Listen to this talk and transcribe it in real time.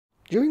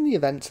During the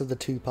events of the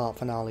two-part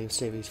finale of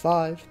Series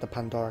 5, the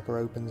Pandorica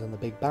opens and the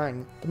Big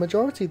Bang, the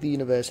majority of the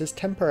universe is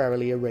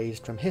temporarily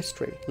erased from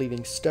history,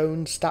 leaving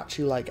stone,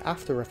 statue-like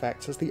after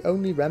effects as the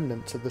only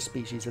remnants of the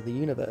species of the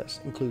universe,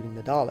 including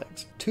the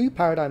Daleks. Two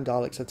Paradigm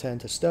Daleks are turned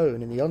to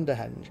stone in the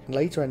Underhenge and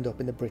later end up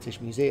in the British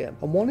Museum,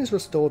 and one is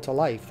restored to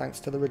life thanks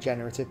to the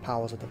regenerative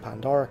powers of the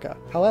Pandorica.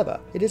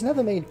 However, it is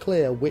never made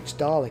clear which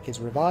Dalek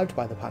is revived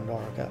by the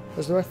Pandorica,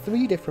 as there are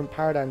 3 different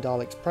Paradigm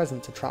Daleks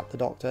present to trap the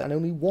Doctor and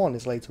only one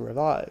is later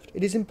revived.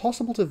 It is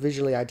impossible to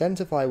visually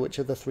identify which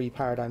of the 3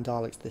 Paradigm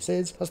Daleks this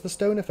is, as the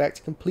stone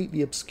effect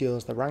completely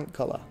obscures the rank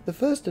colour. The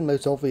first and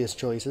most obvious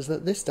choice is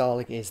that this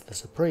Dalek is the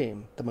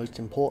Supreme, the most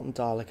important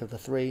Dalek of the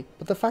 3,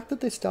 but the fact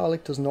that this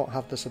Dalek does not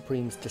have the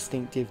Supreme's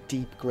distinctive,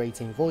 deep,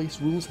 grating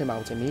voice rules him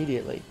out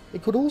immediately.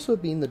 It could also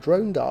have been the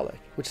Drone Dalek,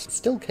 which is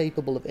still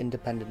capable of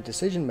independent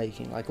decision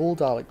making like all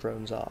Dalek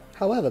drones are.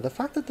 However, the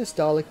fact that this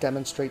Dalek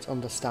demonstrates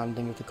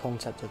understanding of the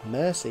concept of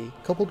mercy,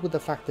 coupled with the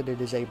fact that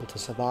it is able to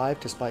survive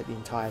despite the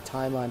entire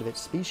timeline of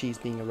its species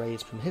being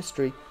erased from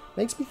history,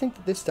 makes me think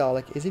that this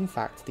Dalek is in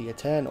fact the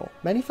Eternal.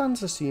 Many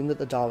fans assume that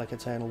the Dalek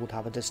Eternal would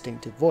have a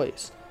distinctive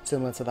voice,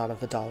 similar to that of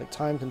the Dalek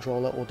Time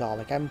Controller or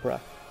Dalek Emperor,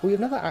 but we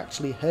have never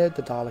actually heard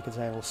the Dalek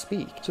Eternal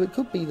speak, so it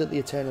could be that the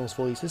Eternal's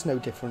voice is no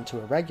different to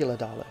a regular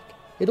Dalek.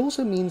 It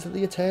also means that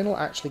the Eternal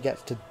actually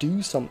gets to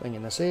do something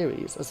in the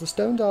series, as the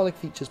Stone Dalek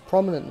features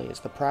prominently as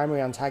the primary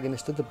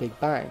antagonist of the Big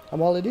Bang, and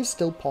while it is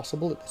still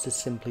possible that this is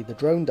simply the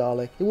Drone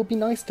Dalek, it would be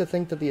nice to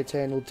think that the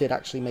Eternal did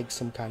actually make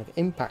some kind of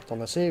impact on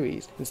the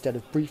series, instead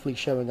of briefly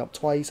showing up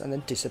twice and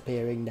then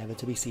disappearing never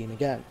to be seen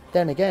again.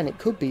 Then again, it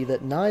could be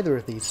that neither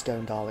of these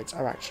Stone Daleks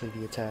are actually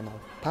the Eternal.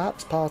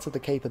 Perhaps part of the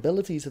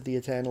capabilities of the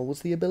Eternal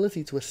was the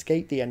ability to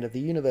escape the end of the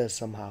universe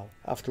somehow.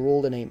 After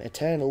all, the name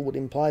Eternal would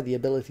imply the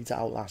ability to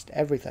outlast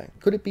everything.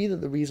 Could it be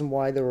that the reason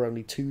why there are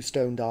only 2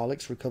 Stone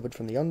Daleks recovered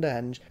from the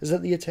Underhenge is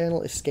that the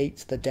Eternal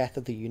escaped the death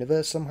of the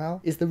universe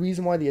somehow? Is the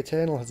reason why the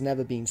Eternal has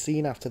never been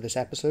seen after this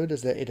episode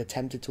is that it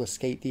attempted to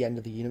escape the end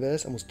of the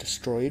universe and was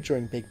destroyed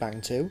during Big Bang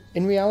 2?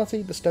 In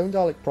reality, the Stone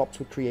Dalek props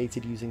were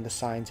created using the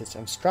Scientist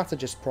and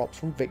Strategist props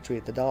from Victory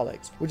of the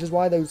Daleks, which is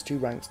why those 2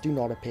 ranks do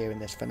not appear in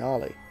this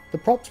finale. The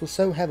props were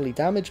so heavily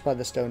damaged by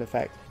the stone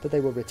effect that they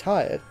were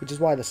retired, which is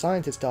why the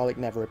Scientist Dalek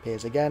never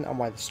appears again and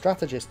why the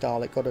Strategist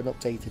Dalek got an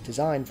updated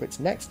design for its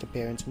next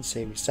appearance in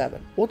Series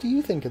 7. What do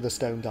you think of the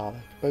Stone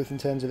Dalek, both in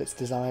terms of its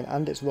design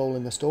and its role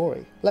in the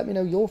story? Let me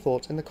know your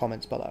thoughts in the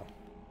comments below.